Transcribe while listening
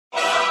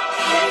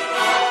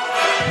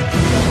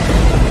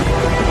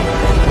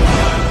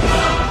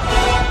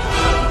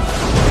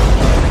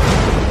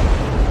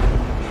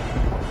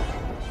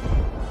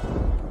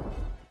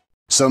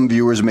Some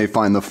viewers may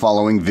find the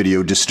following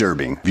video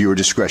disturbing. Viewer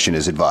discretion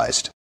is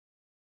advised.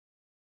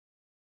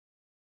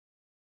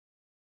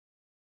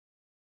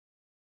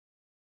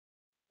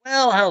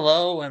 Well,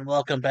 hello and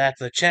welcome back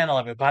to the channel,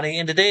 everybody.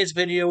 In today's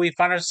video, we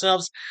find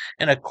ourselves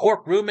in a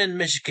courtroom in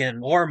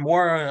Michigan, or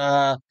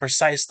more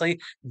precisely,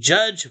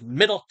 Judge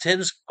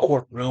Middleton's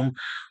courtroom,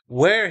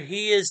 where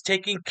he is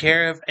taking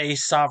care of a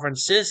sovereign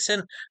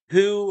citizen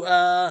who,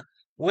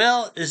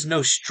 well, is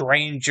no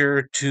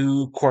stranger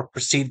to court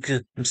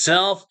proceedings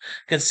himself,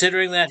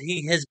 considering that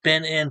he has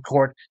been in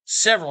court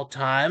several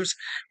times,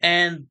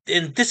 and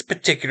in this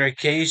particular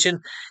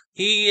occasion,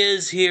 he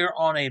is here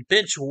on a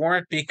bench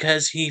warrant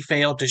because he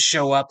failed to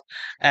show up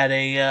at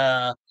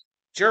a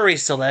jury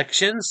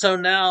selection. So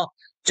now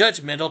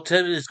Judge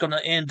Middleton is going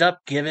to end up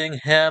giving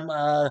him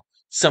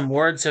some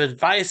words of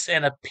advice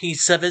and a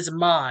piece of his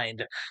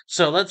mind.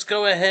 So let's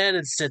go ahead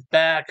and sit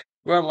back,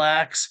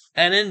 relax,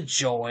 and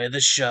enjoy the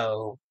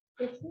show.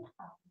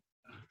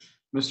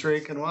 Mr.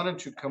 Aiken, why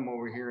don't you come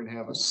over here and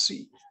have a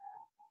seat?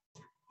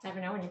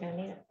 Never know when you're going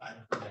to need it. I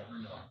never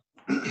know.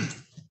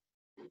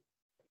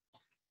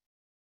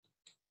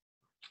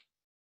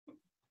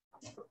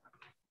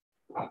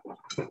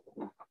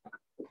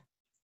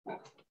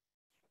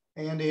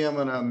 Andy, I'm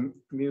going to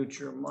mute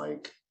your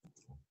mic.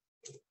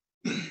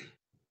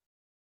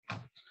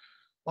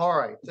 All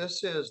right,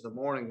 this is the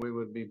morning we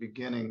would be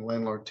beginning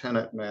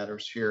landlord-tenant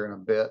matters here in a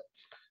bit,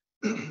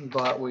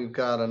 but we've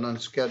got an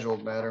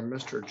unscheduled matter.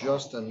 Mr.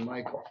 Justin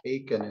Michael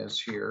Aiken is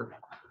here.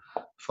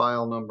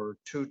 File number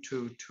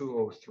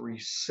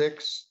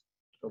 222036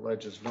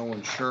 alleges no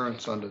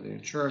insurance under the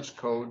insurance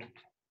code.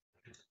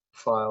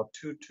 File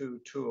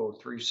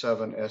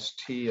 222037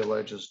 ST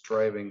alleges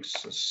driving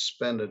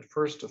suspended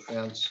first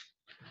offense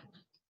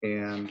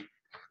and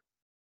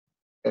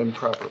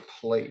improper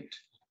plate.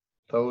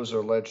 Those are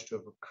alleged to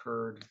have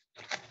occurred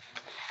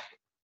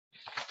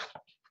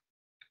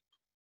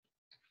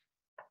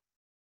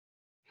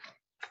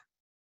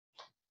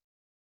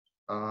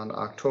on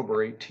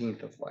October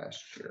 18th of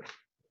last year.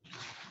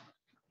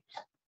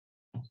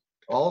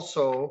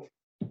 Also,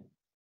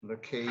 the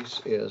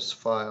case is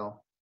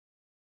file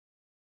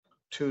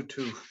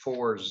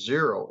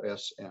 2240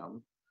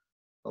 SM,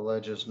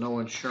 alleges no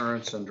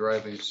insurance and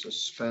driving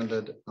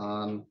suspended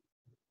on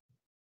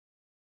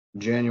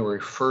January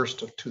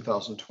 1st of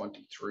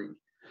 2023.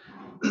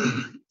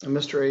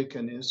 Mr.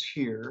 Aiken is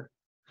here.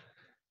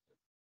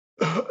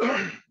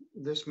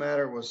 This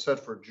matter was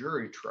set for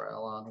jury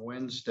trial on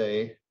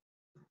Wednesday,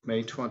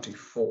 May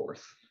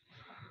 24th.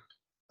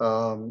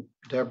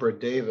 Deborah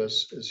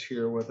Davis is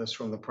here with us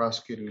from the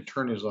prosecuting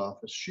attorney's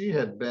office. She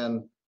had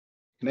been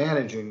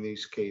managing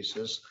these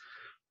cases,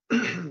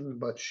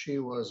 but she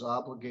was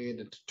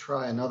obligated to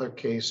try another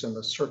case in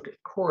the circuit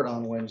court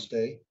on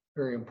Wednesday,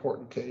 very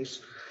important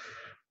case.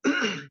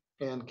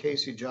 And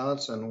Casey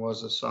Johnson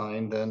was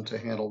assigned then to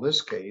handle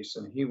this case,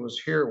 and he was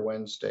here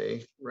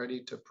Wednesday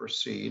ready to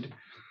proceed.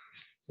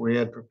 We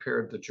had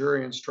prepared the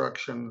jury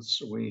instructions.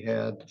 We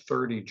had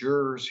 30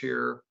 jurors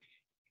here,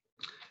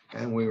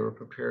 and we were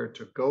prepared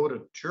to go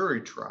to jury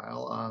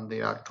trial on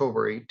the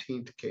October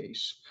 18th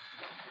case.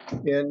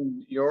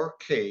 In your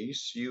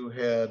case, you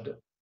had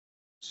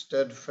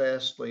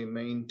steadfastly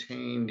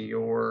maintained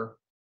your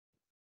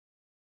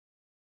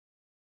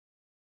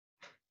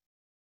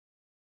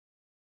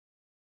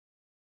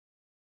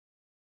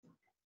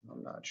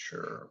I'm not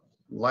sure,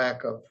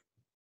 lack of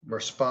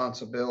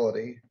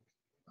responsibility.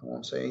 I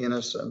won't say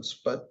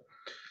innocence, but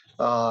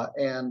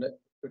and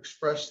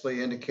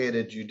expressly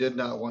indicated you did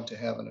not want to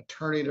have an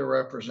attorney to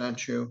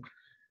represent you.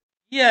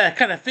 Yeah, it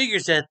kind of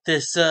figures that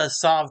this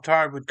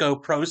Sovtard would go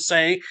pro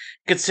se,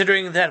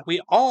 considering that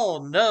we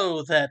all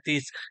know that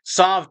these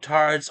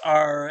Sovtards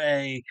are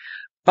a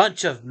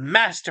bunch of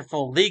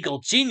masterful legal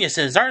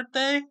geniuses, aren't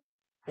they?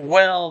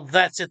 Well,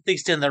 that's at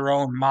least in their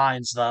own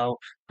minds, though.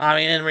 I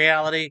mean, in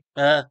reality,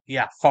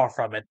 yeah, far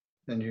from it.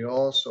 And you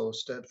also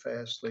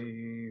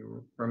steadfastly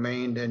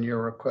remained in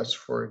your request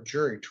for a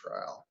jury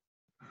trial.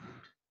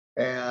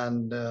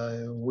 And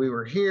we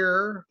were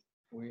here.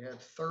 We had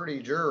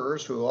 30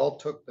 jurors who all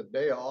took the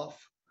day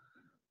off,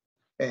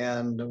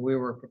 and we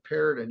were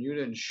prepared, and you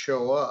didn't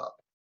show up.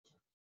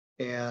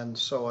 And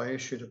so I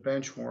issued a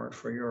bench warrant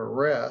for your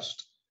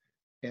arrest.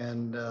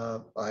 And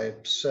I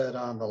said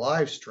on the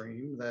live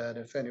stream that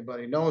if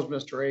anybody knows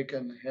Mr.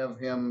 Aiken, have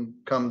him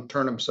come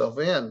turn himself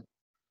in.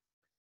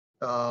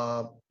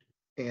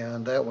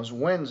 And that was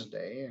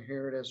Wednesday. And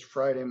here it is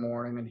Friday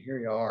morning, and here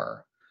you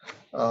are.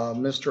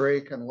 Mr.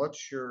 Aiken,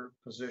 what's your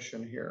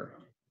position here?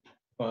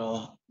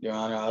 Well, Your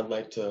Honor, I'd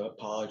like to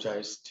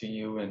apologize to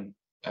you and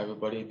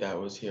everybody that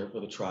was here for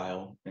the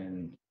trial.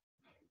 And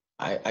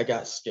I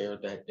got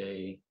scared that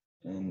day,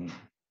 and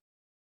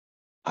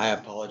I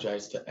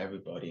apologize to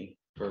everybody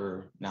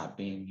for not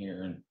being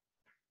here.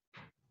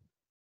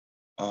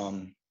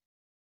 And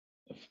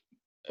if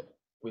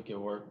we could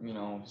work,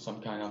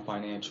 some kind of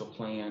financial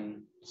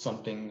plan,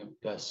 something of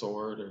that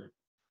sort, or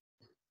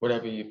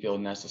whatever you feel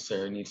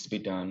necessary needs to be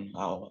done,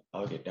 I'll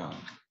get done.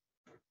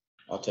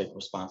 I'll take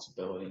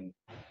responsibility.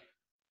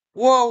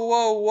 Whoa,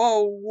 whoa,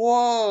 whoa,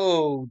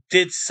 whoa.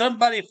 Did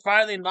somebody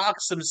finally knock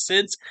some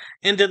sense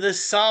into this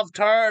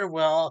Sovtard?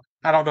 Well,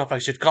 I don't know if I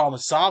should call him a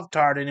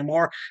Sovtard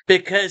anymore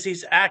because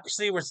he's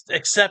actually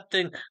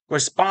accepting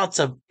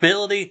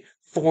responsibility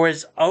for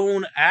his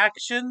own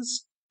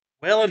actions.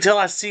 Well, until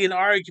I see an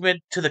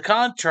argument to the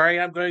contrary,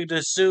 I'm going to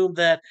assume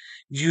that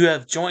you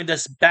have joined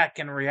us back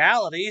in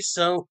reality,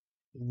 so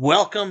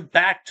welcome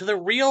back to the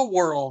real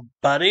world,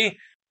 buddy.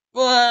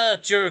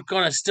 But you're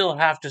going to still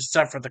have to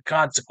suffer the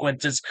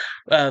consequences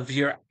of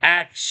your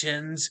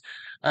actions.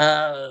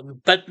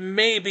 But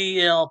maybe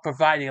it'll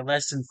provide a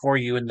lesson for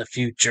you in the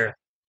future.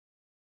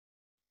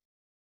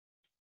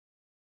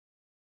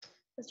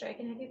 Mr.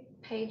 Aiken, have you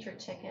paid your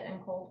ticket in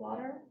cold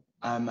water?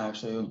 I'm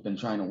actually been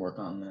trying to work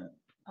on that.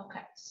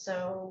 Okay,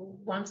 so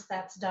once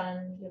that's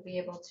done, you'll be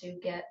able to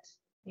get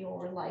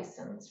your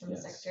license from the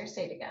Yes. Secretary of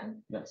State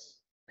again. Yes.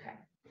 Okay.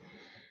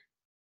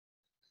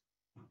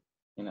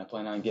 And I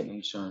plan on getting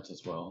insurance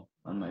as well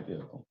on my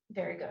vehicle.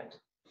 Very good.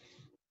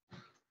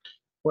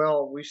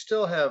 Well, we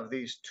still have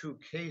these two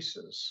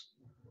cases,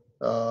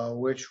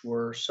 which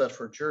were set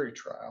for jury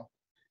trial.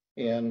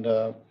 And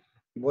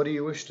what do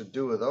you wish to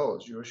do with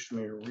those? You wish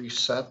me to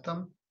reset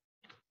them?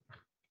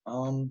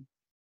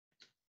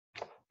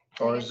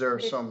 Or is there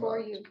some? Before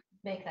you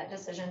make that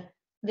decision,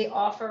 the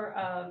offer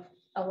of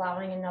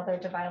allowing another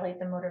to violate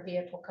the motor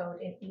vehicle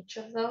code in each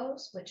of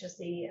those, which is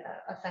the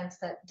offense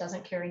that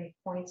doesn't carry any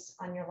points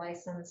on your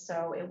license,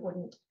 so it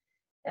wouldn't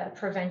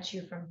prevent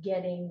you from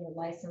getting your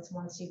license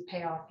once you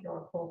pay off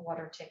your cold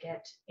water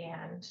ticket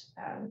and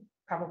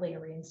probably a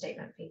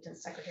reinstatement fee to the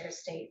Secretary of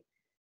State.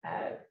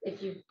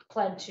 If you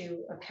pled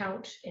to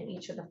account in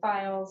each of the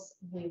files,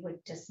 we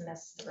would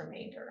dismiss the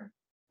remainder.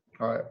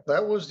 All right,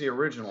 that was the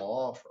original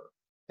offer,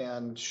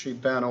 and she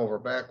bent over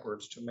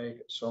backwards to make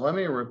it. So let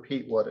me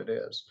repeat what it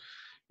is.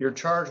 You're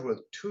charged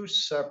with two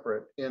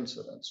separate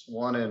incidents,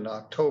 one in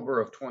October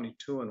of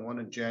 22 and one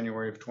in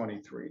January of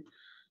 23.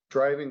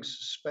 Driving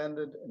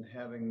suspended and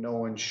having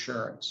no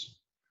insurance.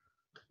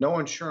 No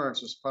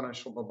insurance is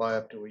punishable by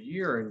up to a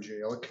year in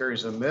jail. It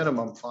carries a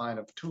minimum fine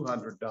of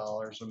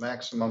 $200, a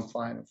maximum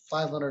fine of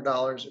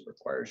 $500. It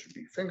requires you to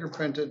be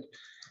fingerprinted,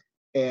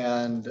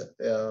 and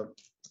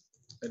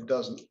it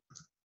doesn't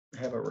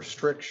have a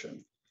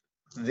restriction.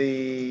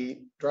 The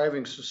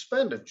driving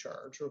suspended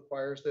charge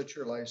requires that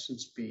your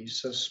license be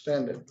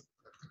suspended.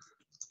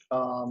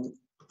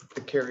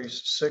 It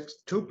carries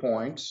 2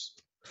 points,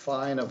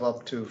 fine of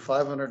up to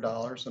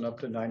 $500 and up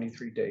to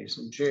 93 days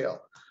in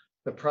jail.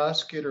 The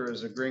prosecutor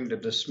is agreeing to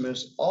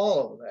dismiss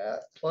all of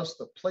that, plus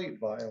the plate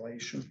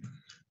violation,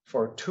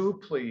 for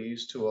 2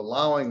 pleas to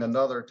allowing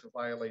another to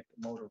violate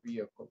the motor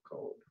vehicle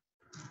code.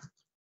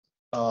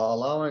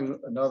 Allowing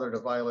another to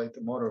violate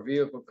the motor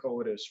vehicle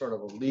code is sort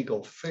of a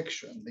legal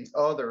fiction. The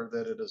other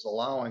that it is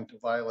allowing to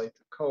violate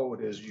the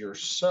code is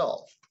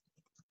yourself.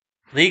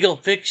 Legal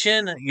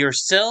fiction,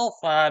 yourself?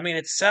 I mean,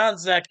 it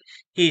sounds like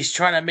he's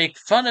trying to make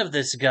fun of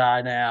this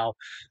guy now.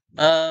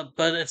 But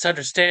it's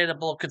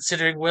understandable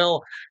considering,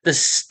 well, the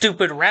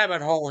stupid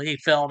rabbit hole he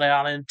fell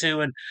down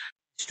into and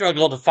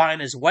struggled to find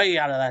his way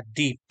out of that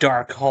deep,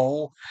 dark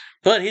hole.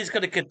 But he's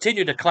going to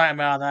continue to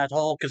climb out of that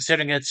hole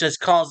considering it's just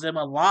caused him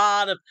a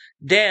lot of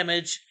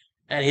damage,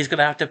 and he's going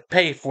to have to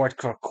pay for it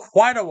for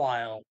quite a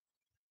while.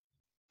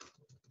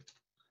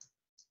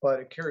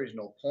 But it carries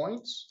no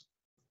points.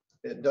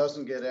 It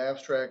doesn't get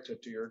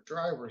abstracted to your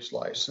driver's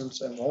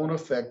license and won't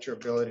affect your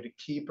ability to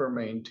keep or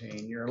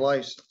maintain your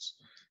license.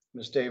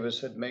 Ms. Davis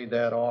had made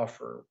that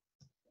offer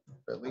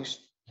at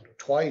least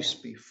twice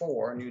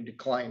before, and you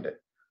declined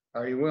it.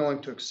 Are you willing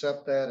to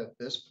accept that at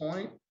this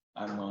point?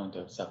 I'm willing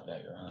to accept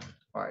that, Your Honor.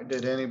 All right.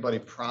 Did anybody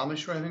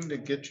promise you anything to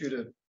get you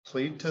to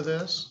plead to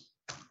this?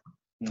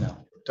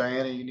 No.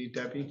 Diana, you need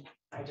Debbie?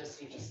 I just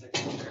need a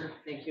signature.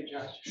 Thank you,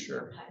 Judge.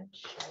 Sure.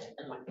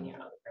 And let me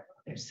out.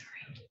 I'm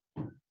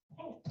sorry.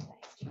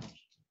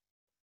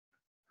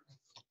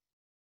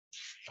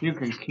 You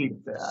can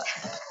keep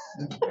that.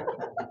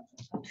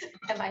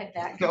 Am I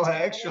that? No,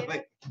 contaminated?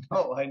 actually,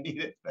 no, I need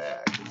it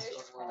back.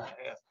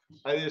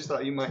 I just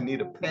thought you might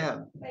need a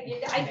pen.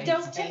 I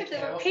don't typically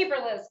work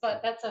paperless,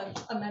 but that's an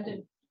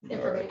amended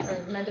information or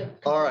amended.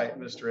 All right,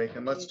 Mr.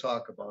 Aiken, let's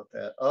talk about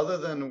that. Other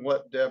than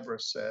what Deborah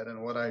said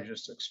and what I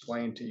just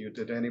explained to you,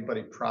 did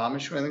anybody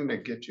promise you anything to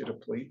get you to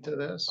plead to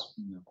this?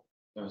 No.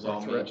 It was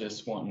all me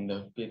just wanting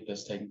to get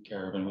this taken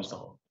care of and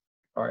resolved.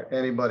 All right,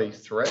 anybody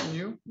threaten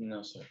you?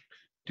 No, sir.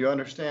 Do you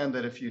understand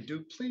that if you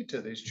do plead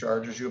to these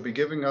charges, you'll be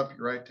giving up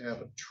your right to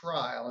have a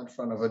trial in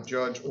front of a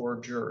judge or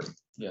jury?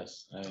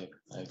 Yes, I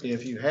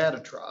If you had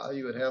a trial,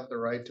 you would have the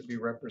right to be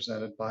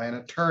represented by an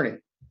attorney.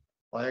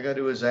 All you gotta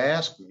do is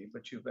ask me,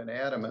 but you've been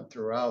adamant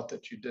throughout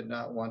that you did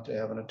not want to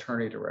have an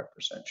attorney to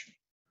represent you.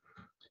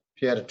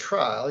 If you had a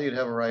trial, you'd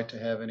have a right to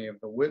have any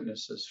of the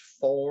witnesses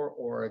for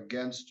or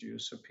against you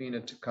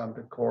subpoenaed to come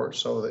to court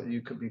so that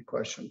you could be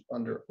questioned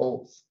under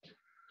oath.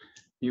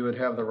 You would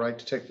have the right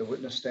to take the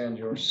witness stand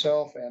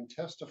yourself and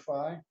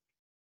testify,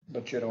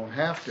 but you don't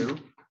have to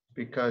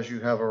because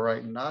you have a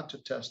right not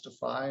to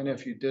testify. And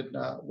if you did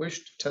not wish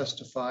to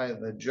testify,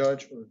 the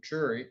judge or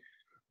jury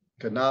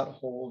cannot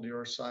hold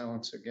your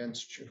silence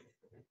against you.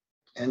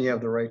 And you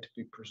have the right to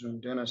be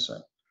presumed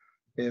innocent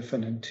if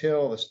and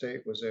until the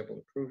state was able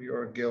to prove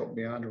your guilt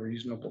beyond a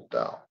reasonable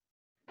doubt.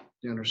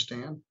 You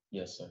understand?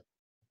 Yes, sir.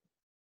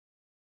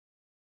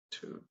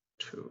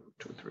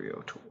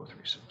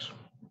 2230236.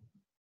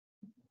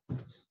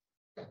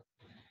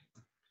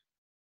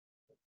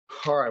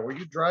 All right, were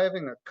you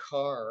driving a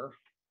car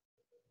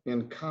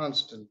in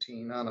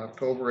Constantine on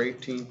October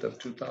 18th of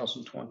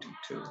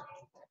 2022?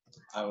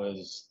 I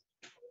was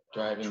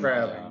driving.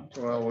 Traveling.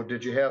 Well,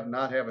 did you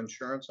not have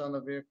insurance on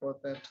the vehicle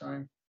at that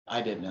time?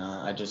 I did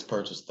not. I just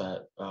purchased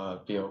that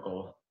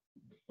vehicle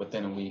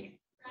within a week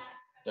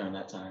during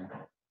that time.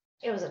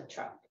 It was a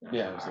truck.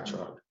 Yeah, it was a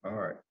truck. All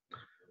right.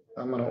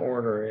 I'm going to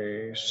order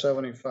a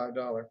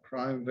 $75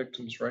 crime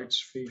victims'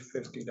 rights fee,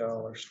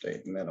 $50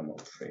 state minimum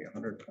fee,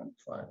 $125.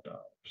 I'm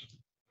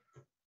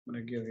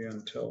going to give you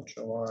until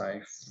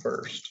July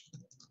 1st.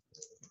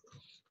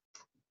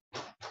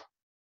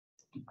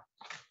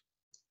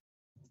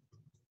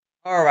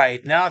 All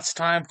right, now it's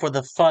time for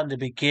the fun to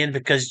begin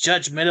because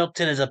Judge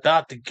Middleton is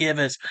about to give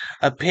his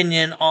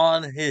opinion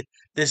on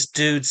this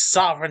dude's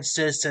sovereign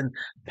citizen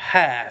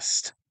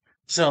past.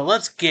 So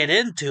let's get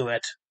into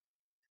it.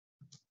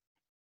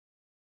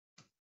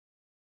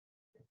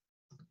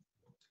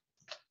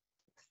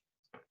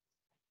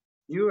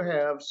 You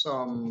have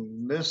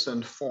some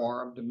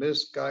misinformed,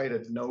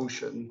 misguided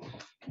notion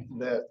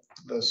that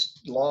the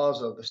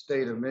laws of the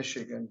state of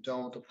Michigan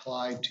don't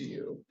apply to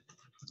you.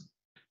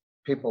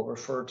 People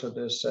refer to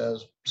this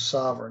as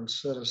sovereign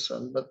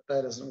citizen, but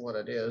that isn't what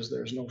it is.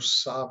 There's no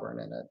sovereign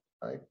in it.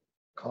 I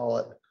call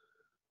it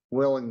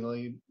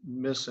willingly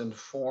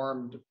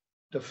misinformed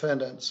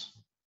defendants.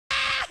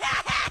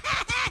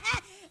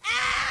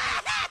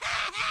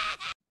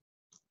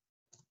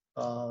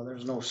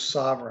 There's no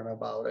sovereign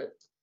about it.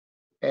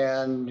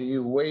 And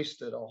you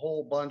wasted a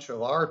whole bunch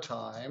of our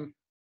time,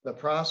 the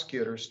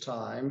prosecutor's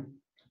time,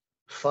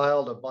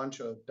 filed a bunch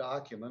of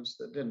documents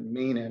that didn't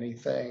mean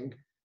anything.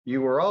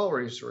 You were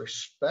always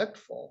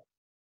respectful,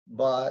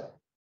 but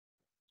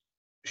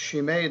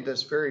she made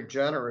this very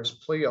generous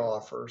plea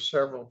offer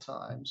several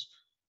times,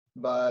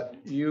 but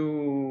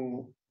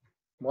you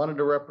wanted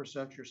to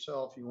represent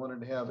yourself. You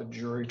wanted to have a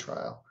jury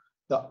trial.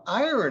 The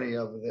irony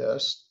of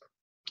this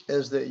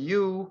is that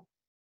you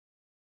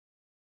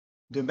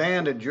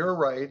demanded your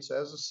rights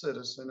as a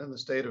citizen in the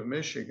state of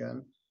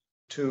Michigan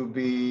to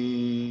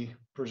be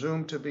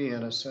presumed to be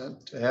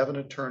innocent, to have an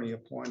attorney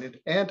appointed,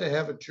 and to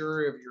have a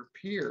jury of your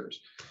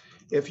peers.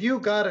 If you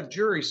got a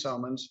jury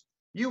summons,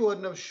 you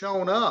wouldn't have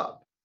shown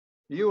up.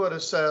 You would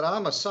have said,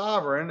 I'm a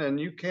sovereign and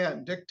you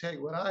can't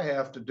dictate what I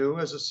have to do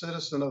as a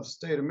citizen of the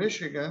state of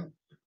Michigan,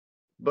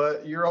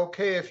 but you're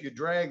okay if you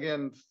drag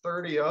in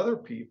 30 other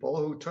people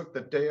who took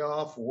the day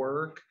off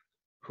work,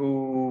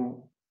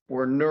 who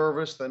were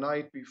nervous the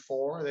night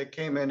before. They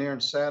came in here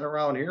and sat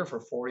around here for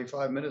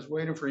 45 minutes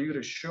waiting for you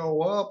to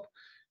show up.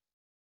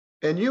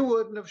 And you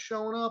wouldn't have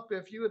shown up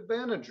if you had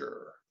been a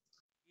juror.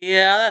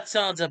 Yeah, that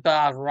sounds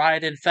about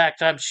right. In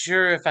fact, I'm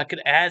sure if I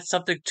could add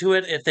something to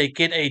it, if they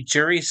get a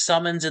jury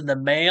summons in the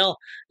mail,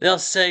 they'll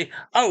say,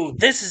 oh,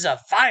 this is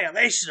a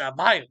violation of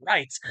my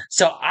rights,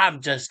 so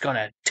I'm just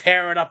gonna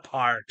tear it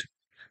apart.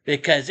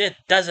 Because it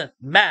doesn't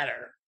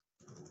matter.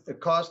 It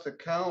cost the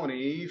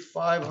county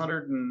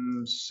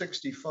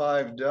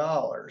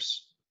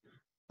 $565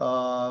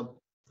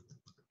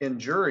 in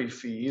jury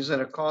fees,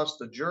 and it cost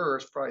the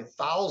jurors probably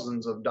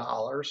thousands of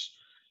dollars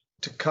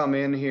to come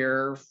in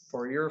here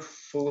for your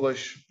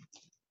foolish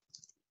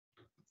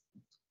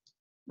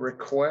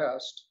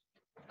request.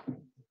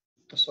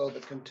 So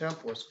the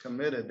contempt was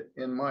committed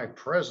in my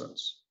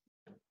presence.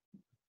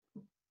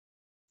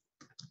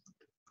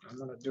 I'm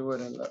going to do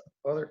it in the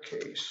other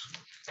case,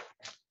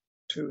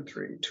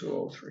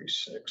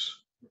 2322036.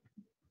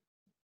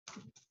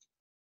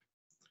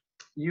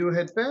 You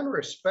had been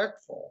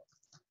respectful,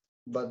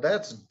 but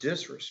that's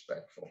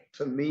disrespectful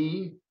to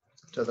me,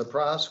 to the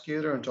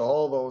prosecutor, and to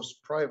all those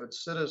private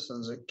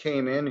citizens that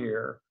came in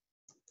here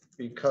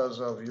because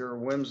of your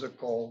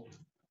whimsical,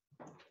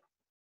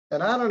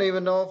 and I don't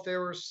even know if they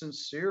were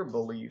sincere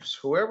beliefs.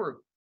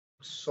 Whoever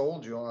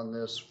sold you on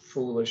this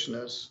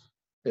foolishness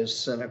is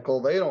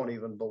cynical. They don't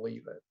even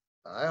believe it.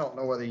 I don't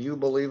know whether you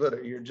believe it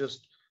or you're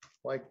just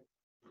like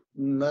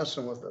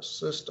messing with the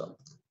system.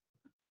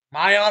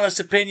 My honest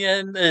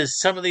opinion is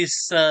some of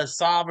these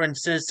sovereign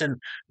citizen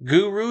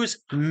gurus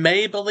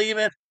may believe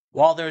it,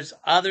 while there's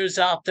others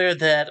out there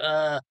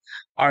that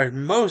are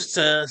most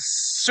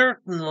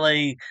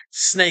certainly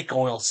snake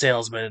oil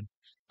salesmen.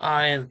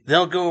 And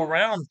they'll go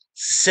around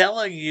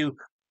selling you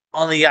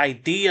on the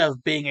idea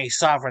of being a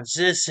sovereign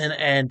citizen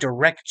and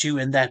direct you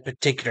in that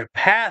particular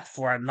path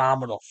for a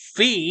nominal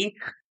fee,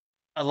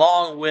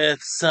 along with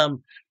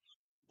some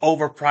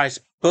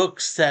overpriced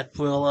books that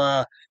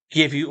will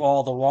give you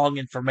all the wrong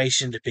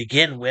information to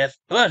begin with.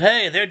 But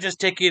hey, they're just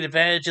taking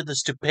advantage of the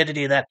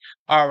stupidity that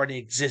already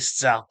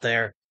exists out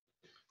there.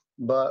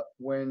 But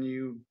when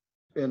you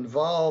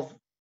involve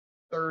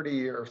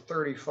 30 or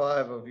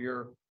 35 of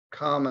your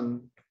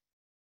common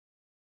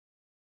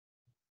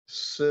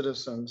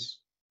citizens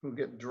who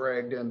get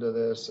dragged into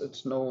this.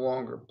 It's no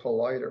longer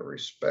polite or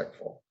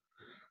respectful.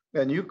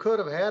 And you could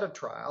have had a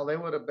trial. They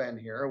would have been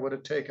here. It would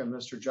have taken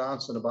Mr.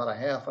 Johnson about a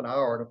half an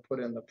hour to put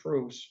in the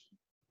proofs.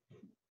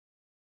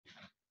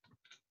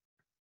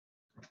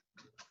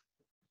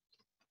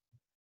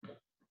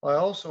 I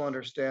also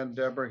understand,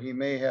 Deborah, he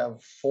may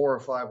have 4 or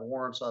 5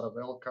 warrants out of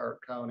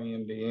Elkhart County,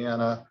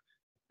 Indiana,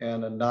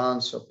 and a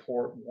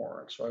non-support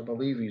warrant. So I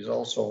believe he's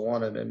also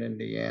wanted in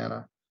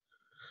Indiana.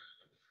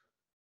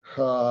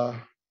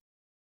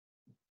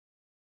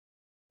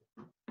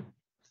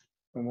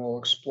 And we'll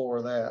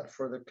explore that.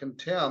 For the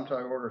contempt,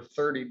 I order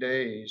 30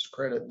 days,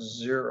 credit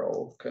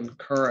 0,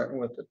 concurrent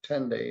with the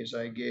 10 days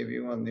I gave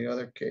you on the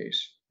other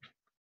case.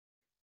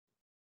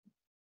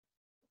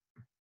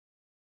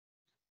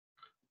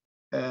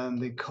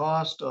 And the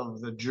cost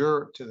of the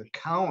juror to the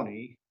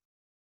county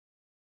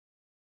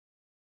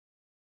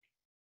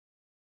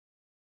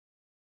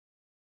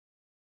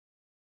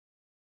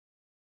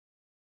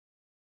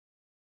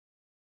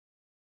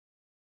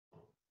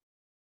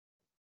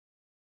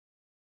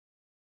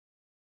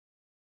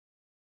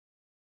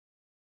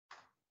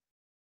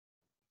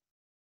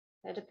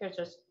It appears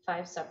there's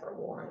 5 separate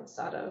warrants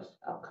out of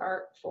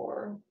Elkhart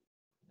for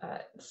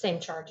same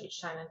charge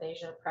each time: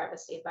 invasion of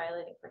privacy,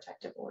 violating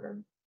protective order.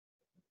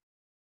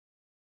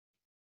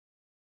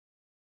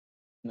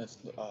 And that's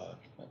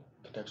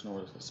protection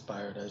order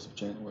expired as of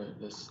January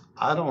this.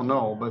 I don't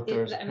know, but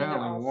there's I mean, they're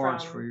apparently all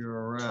warrants from for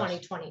your arrest.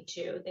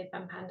 2022. They've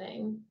been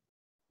pending.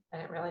 I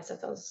didn't realize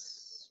that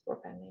those were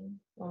pending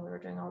when we were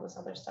doing all this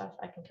other stuff.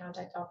 I can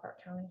contact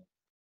Elkhart County.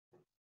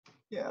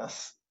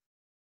 Yes.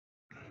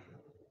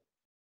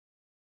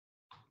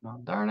 No,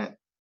 darn it.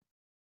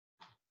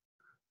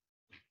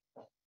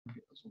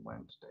 It was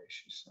Wednesday.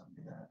 She sent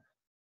me that.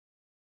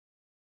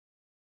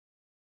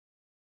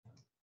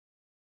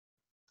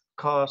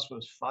 Cost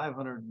was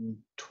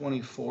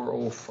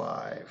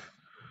 $524.05.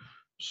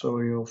 So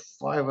you'll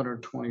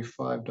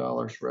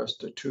 $525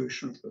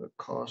 restitution for the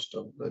cost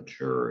of the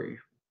jury.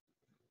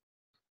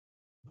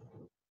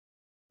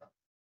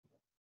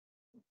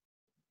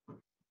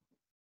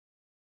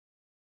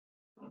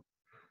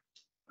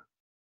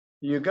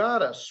 You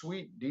got a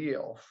sweet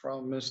deal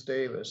from Miss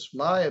Davis.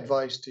 My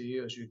advice to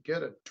you is you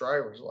get a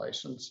driver's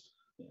license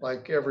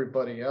like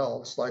everybody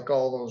else, like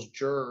all those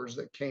jurors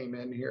that came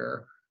in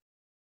here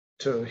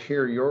to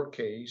hear your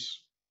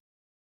case,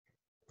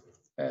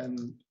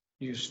 and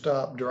you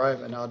stop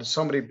driving. Now, did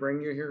somebody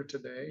bring you here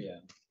today? Yeah.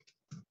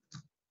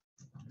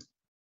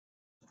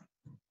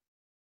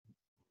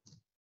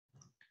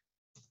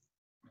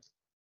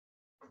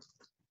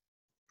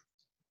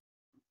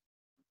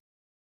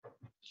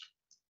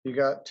 You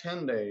got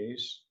 10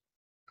 days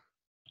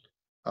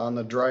on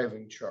the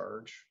driving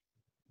charge.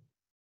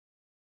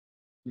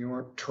 You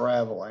weren't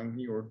traveling,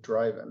 you were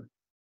driving.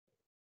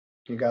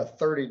 You got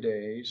 30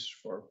 days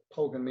for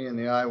poking me in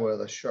the eye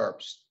with a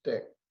sharp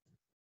stick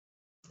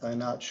by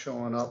not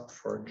showing up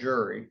for a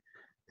jury.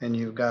 And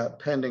you got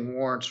pending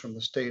warrants from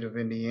the state of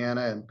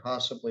Indiana and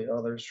possibly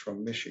others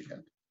from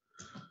Michigan.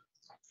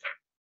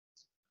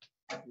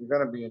 You're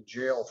going to be in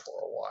jail for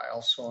a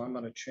while, so I'm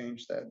going to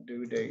change that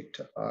due date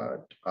to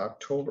August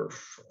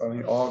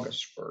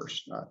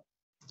 1st,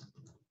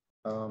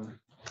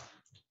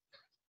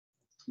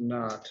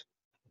 not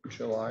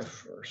July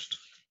 1st.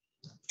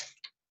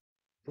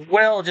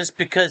 Well, just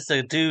because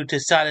the dude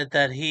decided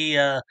that he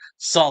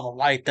saw the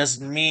light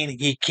doesn't mean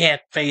he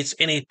can't face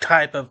any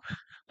type of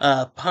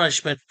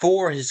punishment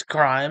for his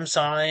crimes.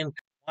 I mean,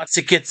 once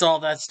he gets all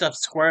that stuff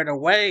squared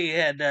away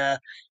and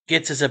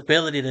gets his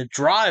ability to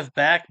drive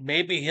back,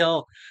 maybe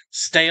he'll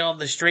stay on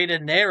the straight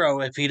and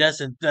narrow if he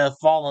doesn't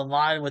fall in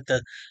line with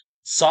the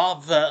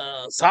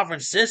sovereign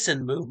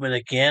citizen movement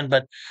again.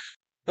 But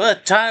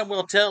time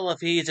will tell if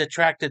he's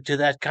attracted to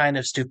that kind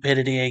of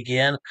stupidity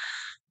again.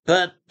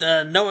 But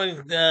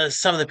knowing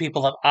some of the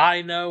people that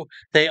I know,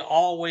 they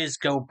always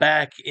go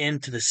back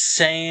into the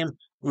same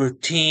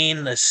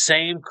routine, the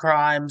same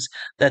crimes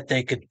that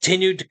they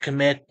continued to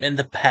commit in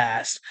the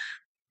past.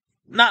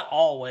 Not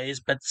always,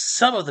 but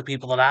some of the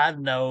people that I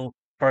know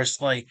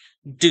personally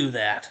do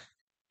that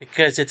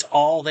because it's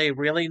all they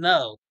really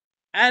know.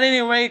 At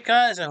any rate,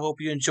 guys, I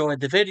hope you enjoyed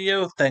the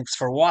video. Thanks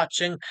for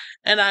watching,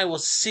 and I will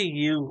see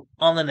you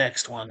on the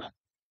next one.